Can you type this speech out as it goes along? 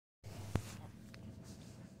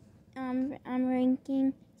I'm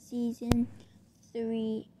ranking season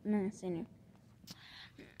 3 Center.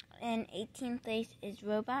 In 18th place is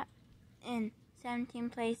Robot. In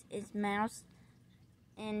 17th place is Mouse.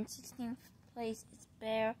 In 16th place is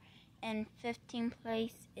Bear. In 15th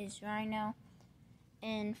place is Rhino.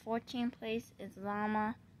 In 14th place is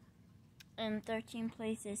Llama. In 13th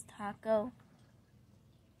place is Taco.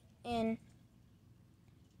 In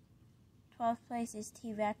 12th place is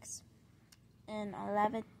T-Rex. In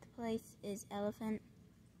 11th place is Elephant.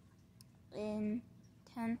 In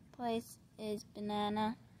 10th place is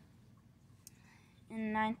Banana.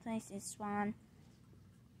 In 9th place is Swan.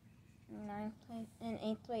 In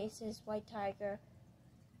 8th place is White Tiger.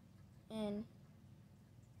 In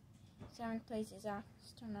 7th place is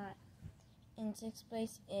Astronaut. In 6th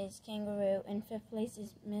place is Kangaroo. In 5th place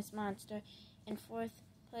is Miss Monster. In 4th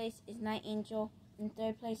place is Night Angel. In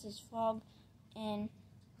 3rd place is Frog. In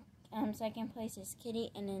 2nd place is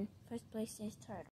Kitty. And in 1st place is Turtle.